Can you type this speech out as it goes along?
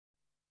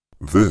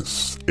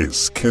This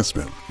is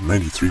Kessben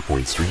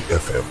 93.3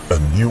 FM,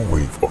 a new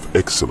wave of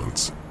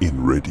excellence in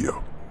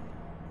radio.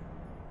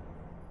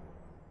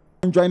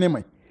 Join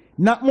me.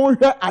 Na mo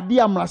hwe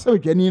ade amrasa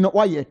dwani no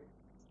waye.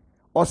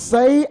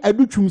 Osei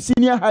Adutwum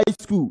Senior High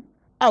School.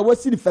 A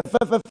wasi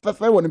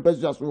fe won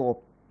mpasua so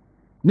ho.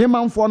 Ne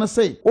manfo no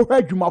sei, wo hwe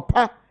adwuma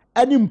pa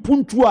ani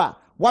mpuntu a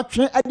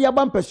watwe ade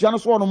aba mpasua no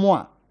so no mo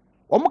a.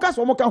 Omuka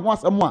so omuka ho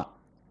asem a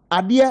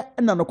ade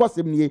na no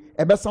kwasem nie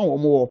ebesan wo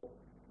mo.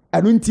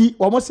 Anu nti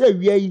wo mo se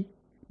awie yi,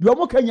 de wo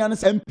mo kanya no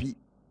sampi.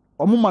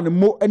 Wo mo ma no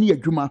mo ani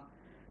adwuma.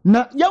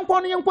 Na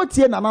yankwa no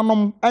yankwatie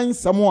nananom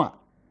ansem a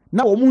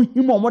na wo mu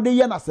himo mo de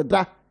ye na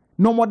seda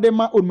no mo de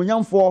ma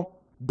onmunyamfo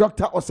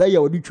Dr. Osei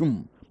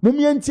Adutwum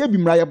mumientie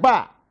bimra ye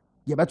ba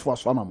ye beto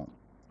aso ama mo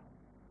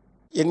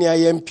ye ni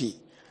IMP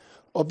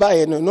oba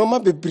ye no ma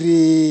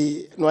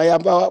bebre no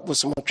ayaba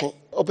bosomotwe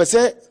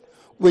opese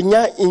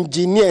wonya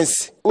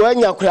engineers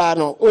wonya kura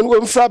no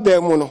won fra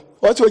ba mu no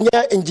oto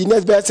wonya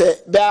engineers be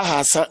se be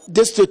ahasa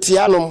district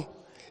yanom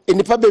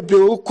enipa bebre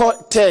wo ko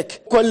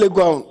tech ko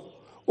legon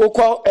wo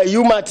ko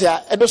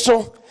humatia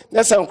edoso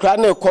na sankra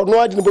na ko no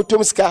ade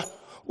botom ska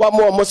wa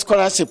mo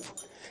scholarship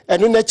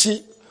enu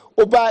nachi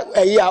oba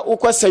ya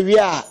ukwasawi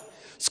a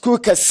school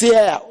kase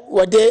a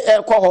wode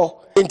ekọ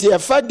ho nti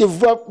efa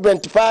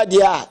development pa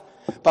dia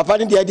papa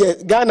ni dia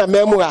Ghana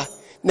memu ha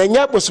na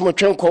nya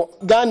bosomotwenko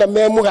Ghana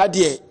memu ha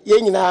dia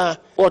ye nyina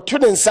oto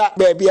ne nsa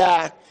ba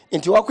bia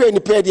nti wakọ ni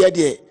pa dia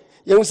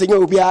ye hu senya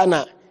obi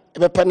ana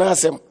ebepa na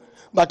asem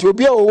but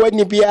obi a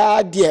woni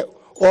bia dia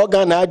o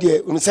Ghana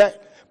dia unse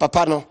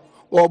papa no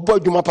obo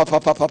dwuma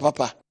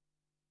papa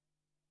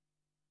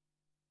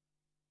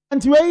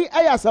anti wei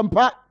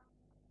ayasampa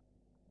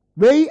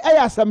wei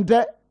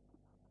ayasamde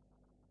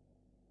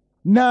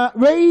na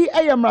wei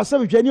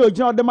ayamrasa dwani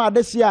ogina odema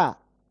adese a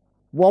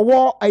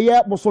wowo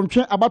aye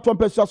bosontwe abato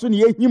mpasua so ne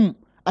yehim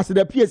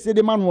aseda piese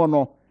de manu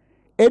no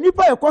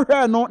enipa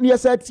yekohwe no ne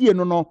yesa tie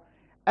no no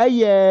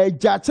aye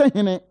jache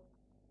hene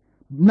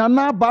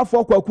nana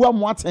bafo kwaku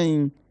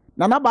amoaten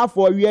nana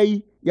bafo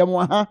wiei ye mo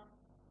ha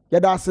ye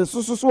da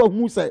sesusu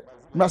ahu se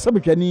mrasa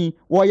dwani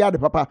wo ya de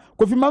papa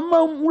kofi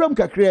mamma muram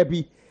kakra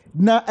bi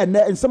na ene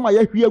nsema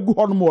ya hwie gu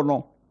hono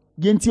no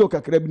genti o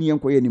kakra bi ne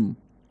yenkoye nim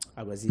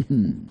agwazi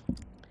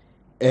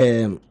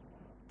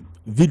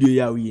video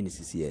ya wi ni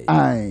sisi e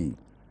ai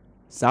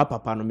sa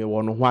papa no me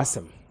wo no ho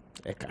asem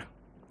eka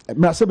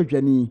mrasa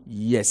bedwani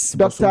yes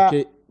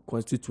Dr.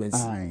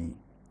 constituency ai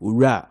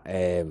ura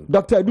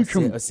Dr.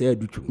 Adutwum Osei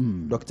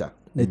Adutwum doctor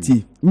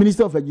nati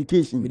Minister of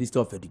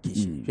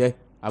Education hwe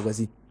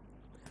agwazi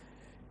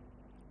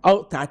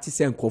out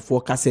 30%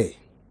 kofo kase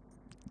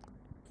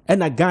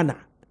ena Ghana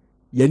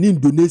yani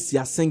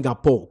Indonesia,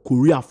 Singapore,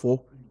 Korea for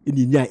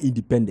in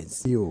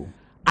independence. Yo.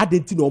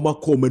 Adenti no ma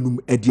call manum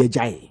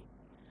ediajaye.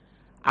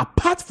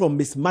 Apart from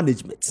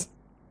mismanagement,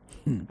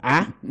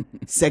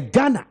 se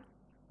Ghana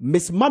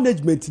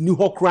mismanagement ni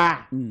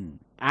hokra.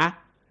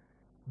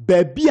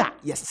 Babia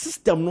your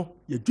system no,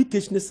 your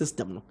educational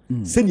system no,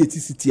 send your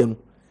TCT no.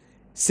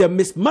 Se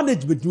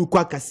mismanagement ni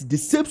kwa kasi the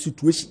same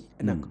situation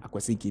and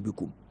akwase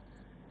kebekum.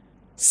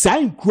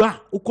 Sign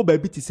kra uko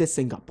baby ti se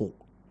Singapore.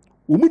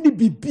 Umudi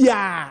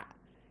bibia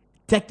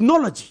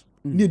technology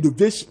ni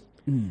innovation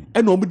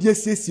and omudi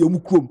asiesie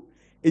omukrom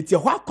eti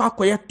ho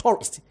akwakoye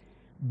tourist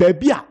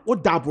baby a wo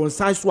da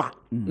bronsan so a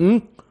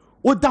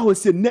wo da ho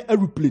se na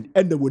aeroplane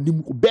and na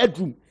wonim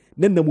bedroom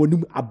na na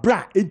wonim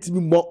abra entimi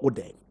mo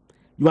wode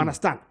you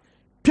understand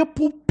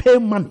people pay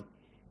money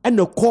and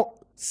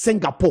call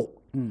Singapore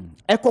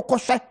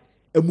ekokoshe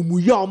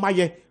emumuye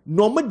omaye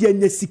no omudi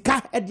anya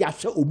sika e de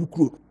ahwe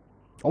omukro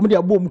omudi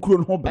abo omukro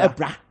no ho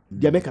bra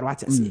de make right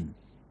say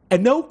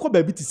and now ko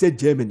baby ti say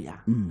Germany a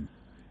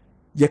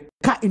ye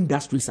car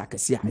industries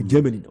akese a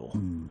Germany no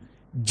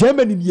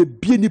Germany ye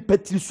bie ni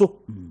petri so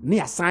na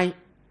ya san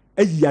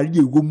ayiyare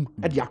ewom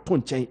e de ato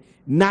nchen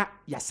na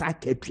ya san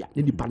ka apia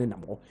ne nipa ne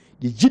nam ho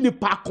ye gini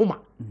pa akoma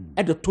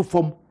e de to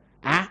fom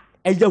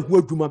eya hu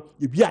adwuma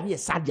ye bia ne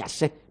sa de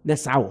ahye ne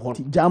sa wo ho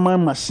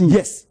German machine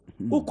yes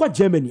ukọ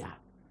Germany a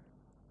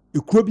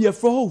ekuro bi e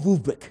fro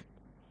Wolfsburg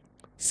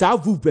sa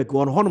Wolfsburg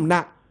won honum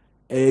na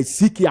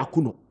siki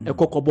akuno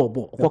ekoko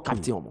bobo okọ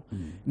captain omo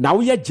na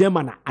wo ye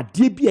German a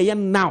ade bi ye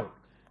now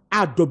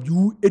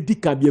AW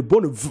edika bi e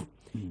bonovu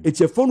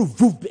etefonu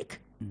Wolfsburg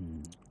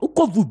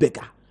ukọ Wolfsburg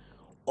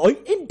o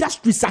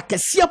industry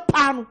sakese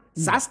pa no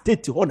sa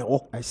state ho ne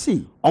ho I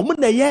see omo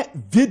na ye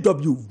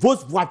VW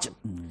Volkswagen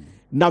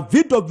na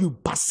VW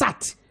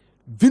Passat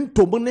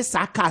Vinto mo ne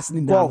sa cars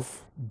ni na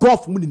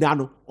golf mu ni na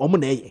no omo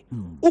na ye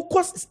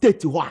ukọ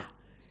state ho a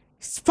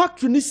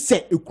factory ni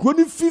se ekuro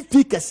ni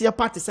fifi kese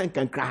party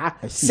senkankra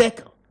ha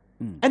circle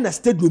and a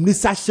stadium ni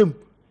sashem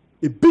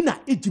e bina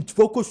Egypt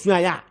focus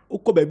ya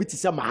ukọ ba bi ti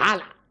se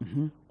mahala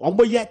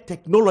omo ye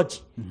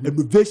technology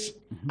innovation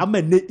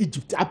ama na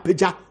Egypt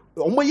apeja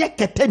omo ye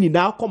kete ni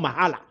na ko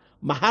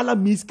mahala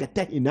means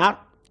kete ina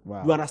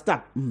you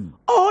understand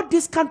all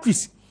these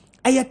countries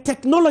are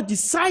technology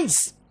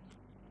science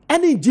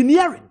and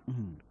engineering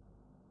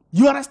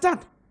you understand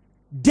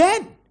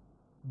then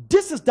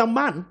this is the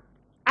man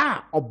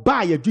or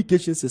buy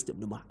education system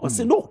no or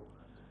say no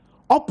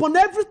upon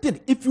everything.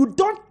 If you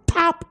don't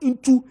tap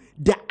into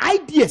the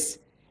ideas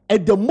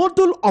and the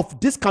model of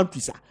this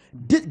country, sir,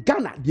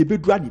 Ghana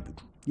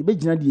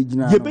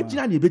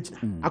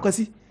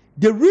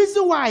the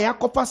reason why I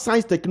cover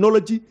science,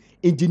 technology,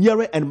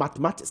 engineering and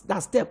mathematics,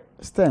 that's STEM.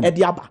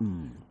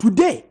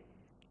 Today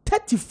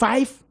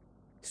 35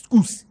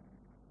 schools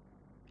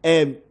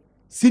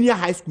senior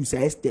high schools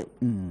are STEM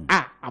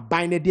are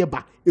buying a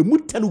deba. A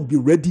mutan will be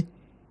ready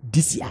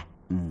this year.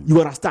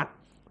 You understand?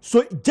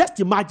 So just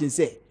imagine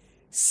say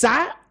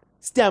sir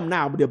STEM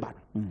now the ban.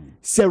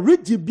 Say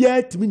region be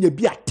to me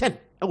be at 10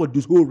 about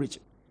this whole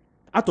region.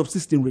 Out of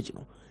 16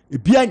 regional.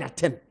 Be at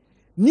 10.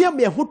 Near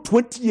me who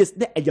 20 years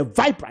there are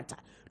vibrant.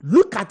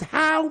 Look at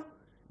how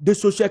the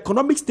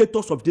socio-economic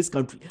status of this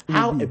country,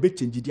 how a bit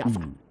changed the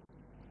affair.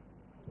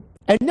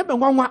 And never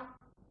one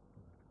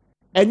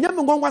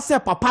say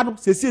papa no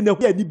say no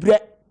ni bre.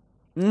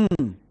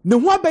 No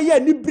one be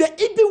ni bre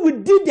even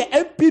within the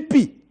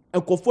MPP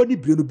and conform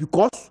bre no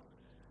because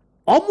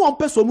omo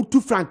person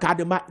to frank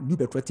adema new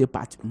patriotic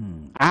party.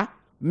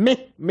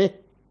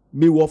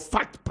 Me wo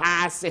fact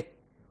pass.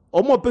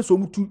 Omo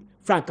person to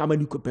frank adema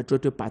new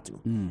patriotic party.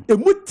 E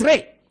mu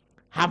three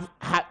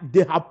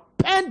they have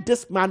penned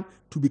this man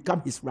to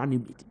become his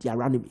running mate. Their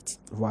running mate.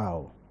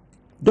 Wow.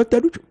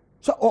 Dr. Duchu.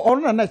 So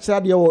on a natural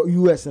day or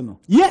US no.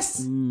 Yes.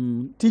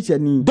 Teacher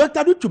ni.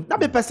 Dr. Duchu. Na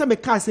be person me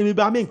can say me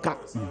ba me nka.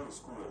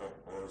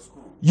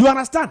 You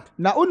understand?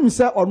 Na onu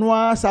say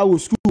onwa sa wo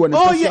school when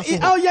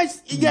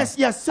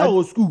yes,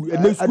 so school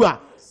and school.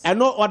 And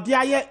no odi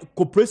aye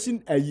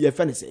corporation ye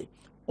fe ne say.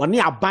 Oni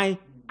aban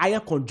aye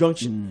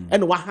conjunction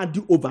and wa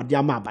hand over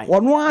their ma aban.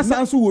 Onwa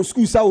san so wo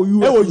school sa wo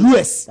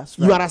US. Right.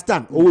 You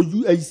understand? Or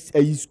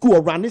a school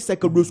or running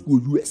secondary school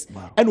US.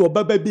 Wow. And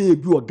baba be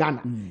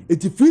Ghana.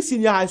 It's free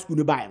senior high school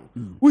no buy.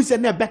 We say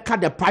na better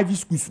the private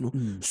schools no.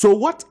 So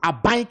what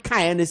aban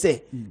kan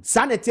say?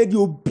 Sanity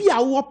obi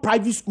a wo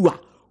private school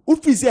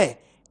ufi say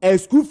a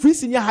school free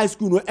senior high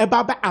school no e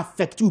baba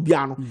affect you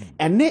bia no.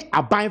 And ne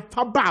aban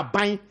fa ba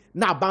aban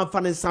na aban fa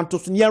ne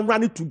santos ne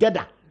run it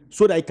together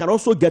so that you can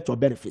also get your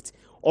benefit.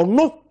 Or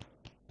no,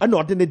 an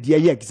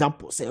ordinary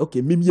example say,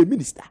 okay, me a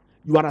minister.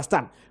 You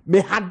understand? Me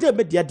had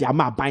me dear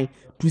buying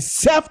to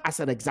serve as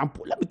an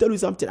example. Let me tell you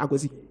something. Let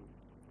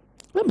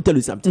me tell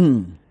you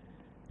something.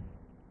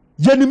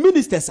 Yenny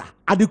ministers are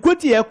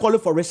adequate here calling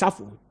for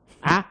reshuffle.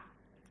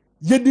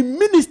 Yenny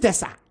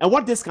ministers are and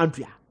what this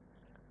country are.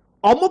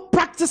 Almost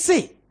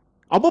practicing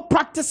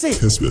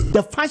Kessben.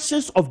 the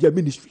functions of their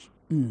ministry.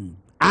 In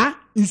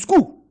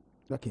school.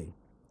 Okay.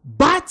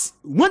 But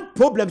when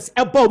problems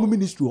about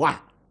ministry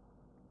are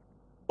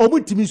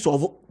to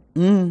solve.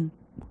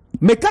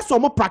 Make us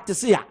some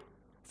practice here.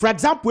 For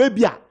example,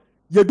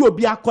 you do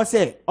be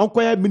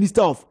a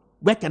Minister of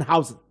Work and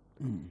Housing.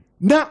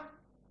 Now,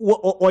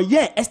 or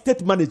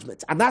estate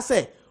management, and I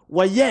say,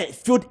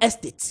 field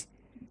estate.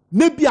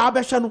 Maybe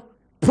a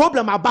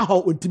problem about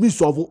how to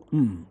solve.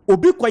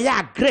 Obi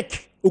kwaya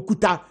Greek,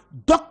 okuta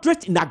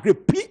doctorate in a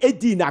Greek,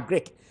 PhD in a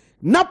Greek.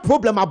 No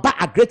problem about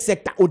a Greek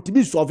sector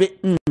to solve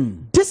it.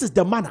 This is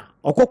the manner.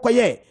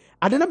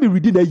 I don't know me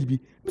reading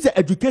the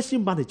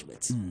education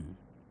management.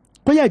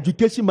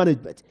 Education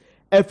management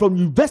from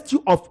University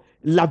of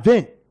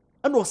Louvain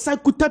and also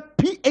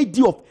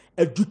PhD of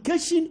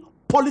education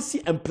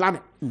policy and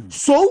planning.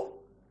 So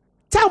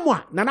tell me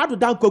na do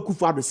dan kwaku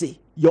for say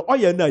your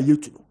oil na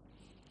yetu no.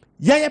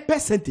 Ye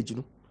percentage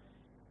no.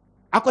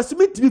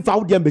 Akosimi timi fa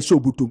wo de be show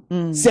butum.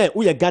 Say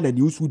we ye Ghana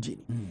ni usudi.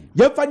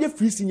 Ye fa nye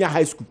free senior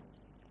high school.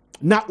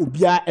 Na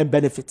obia and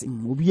benefiting.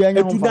 Obia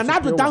nya na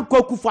do dan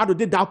kwaku for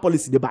do that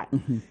policy de buy.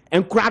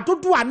 And krado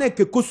do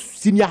aneke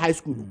senior high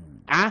school.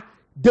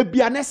 There be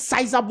a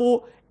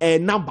sizable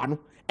number no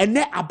and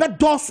then a bed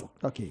dorsal.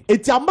 Okay.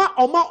 It's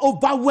oma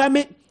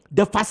overwhelming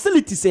the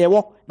facilities say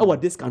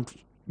this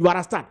country. You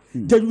understand?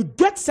 Then you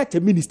get such a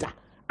minister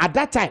at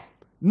that time.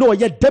 No,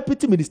 your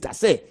deputy minister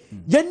say,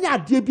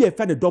 you be a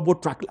double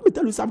track. Let me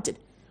tell you something.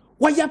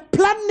 When you're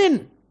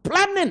planning,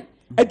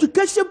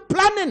 education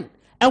planning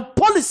and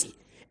policy,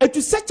 and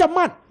to such a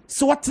man,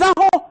 so what now?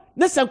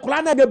 Nesan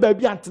kulana de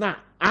baby antna.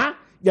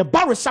 Your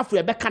barrel shuffle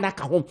your back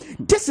home.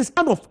 This is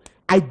kind of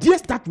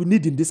ideas that we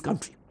need in this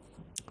country.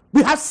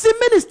 We have seen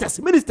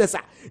ministers,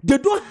 they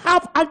don't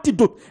have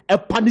antidote, a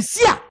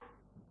panacea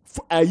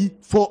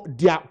for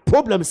their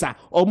problems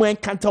or more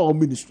encounter or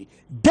ministry.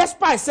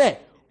 Despite say,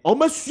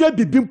 almost should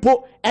be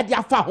bimpo at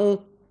their home.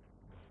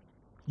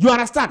 You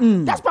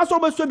understand? That's why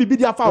almost should be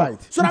their phone.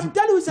 Right. So I'm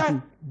telling you,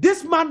 sir,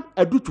 this man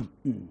Adutwum,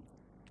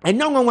 and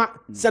now one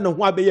send a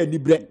one be a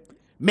libre.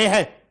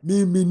 Me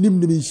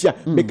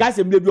because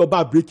I'm maybe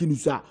about breaking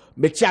news,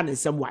 me channel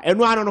somewhere,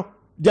 and I don't know.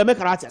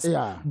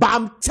 Yeah. But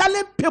I'm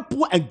telling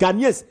people and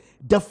Ghanaians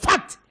the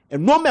fact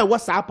and no matter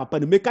what's up, Papa,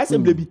 make us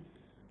maybe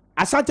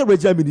Asante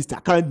Regional Minister,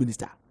 current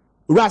minister,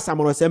 Rasa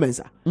Mono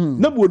Semensa.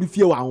 No one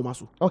fear wa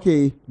homaso.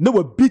 Okay. No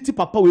one beat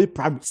Papa with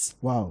promise.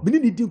 Wow. We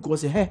need to go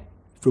say, hey,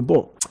 from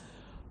ball.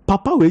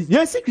 Papa,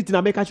 we secret in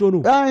America show no.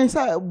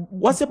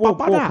 What's a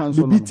Papa?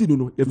 The beating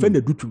no. Your friend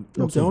Adutwum.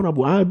 I'm saying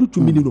honorable.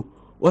 Adutwum no.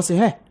 was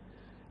hey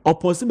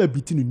upon some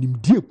between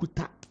nimdie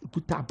kuta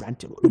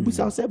brante no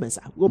busa say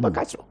bensa wo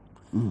baka chiro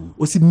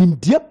was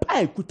nimdie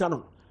pa kuta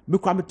no me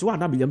kwa me to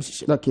na me yam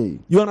hihye. Okay,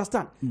 you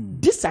understand?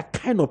 These are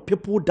kind of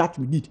people that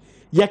we need.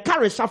 Ye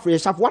carry shuffle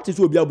what is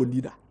obi abo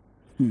leader.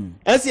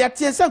 As ye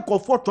tie say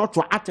comfort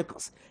to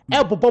articles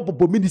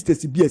bobo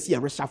ministers bi asi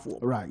reshuffle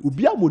right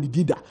obi amo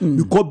leader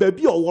because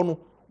baby owo no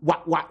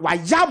wa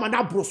yama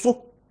na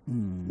broso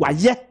wa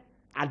ye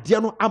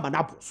ade no ama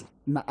na broso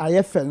na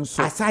aye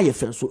fenso asa ye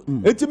fenso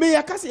enti me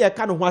ye kase ye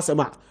ka no ho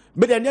asema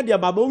me de ne de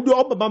mama wo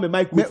obama me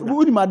microphone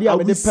wudi ma de a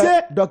me de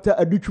pe Dr.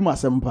 Adutwum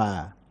asem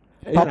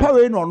papa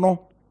we no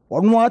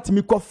ono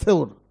atimi ko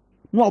field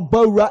no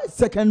bawura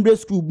secondary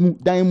school mu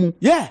dan mu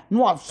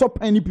no so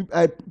pani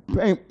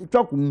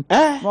twakum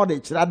no de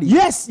kira de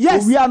yes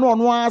owia no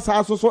ono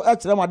asa so e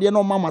kira made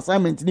no mama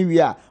assignment ni wi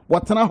a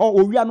wotena ho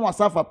owia no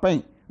asafa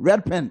pen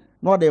red pen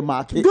no de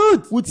mark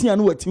good wutia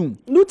no watim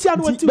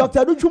Dr.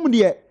 Adutwum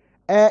de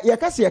ye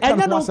kase ye kan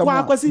no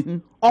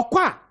asem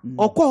okwa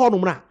ho no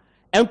mra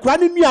enkura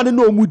ne nuane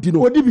na omudi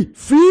no odi bi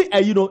free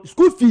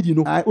school feed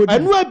no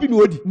enu abi no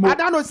odi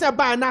ada no se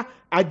ba na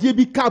ade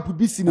bi cap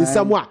bi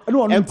sinesam a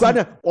enkura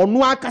ne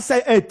onu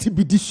akasa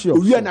atibidi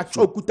owie na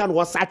chokuta no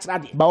wasachira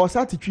de ba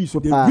wasati twi so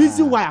the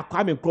reason why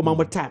akwa me nkroma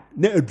mo time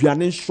na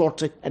aduane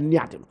short ene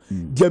ade no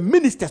the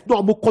ministers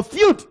no mo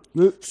confused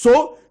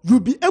so you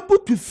be able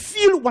to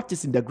feel what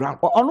is in the ground.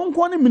 Ono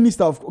nko ne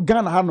minister of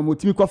Ghana ha no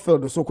motimi ko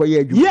field so ko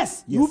ye adwu.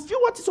 Yes, you feel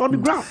what is on the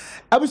ground.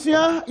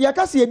 Abusia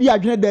yakase ye di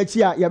adwene da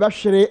chi a ye be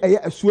hwere eye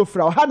asuo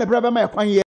fra ha na bra be ma ye kwan ye